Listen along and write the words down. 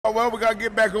Oh, well, we got to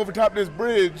get back over top of this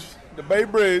bridge, the Bay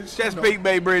Bridge. Chesapeake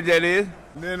Bay Bridge, that is.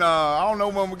 And then, I don't know,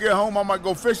 when we get home, I might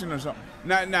go fishing or something.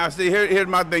 Now, see, here's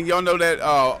my thing. Y'all know that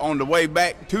on the way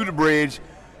back to the bridge,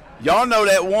 y'all know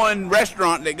that one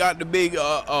restaurant that got the big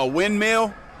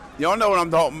windmill? Y'all know what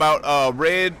I'm talking about,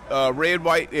 red,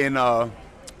 white, and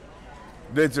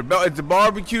it's a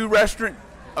barbecue restaurant.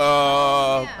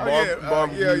 Yeah, I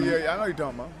know you're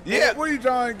talking about. Yeah. What are you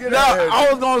trying to get No, at here? all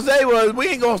I was going to say was we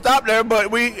ain't going to stop there,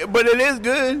 but it is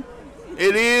good.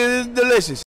 It is delicious.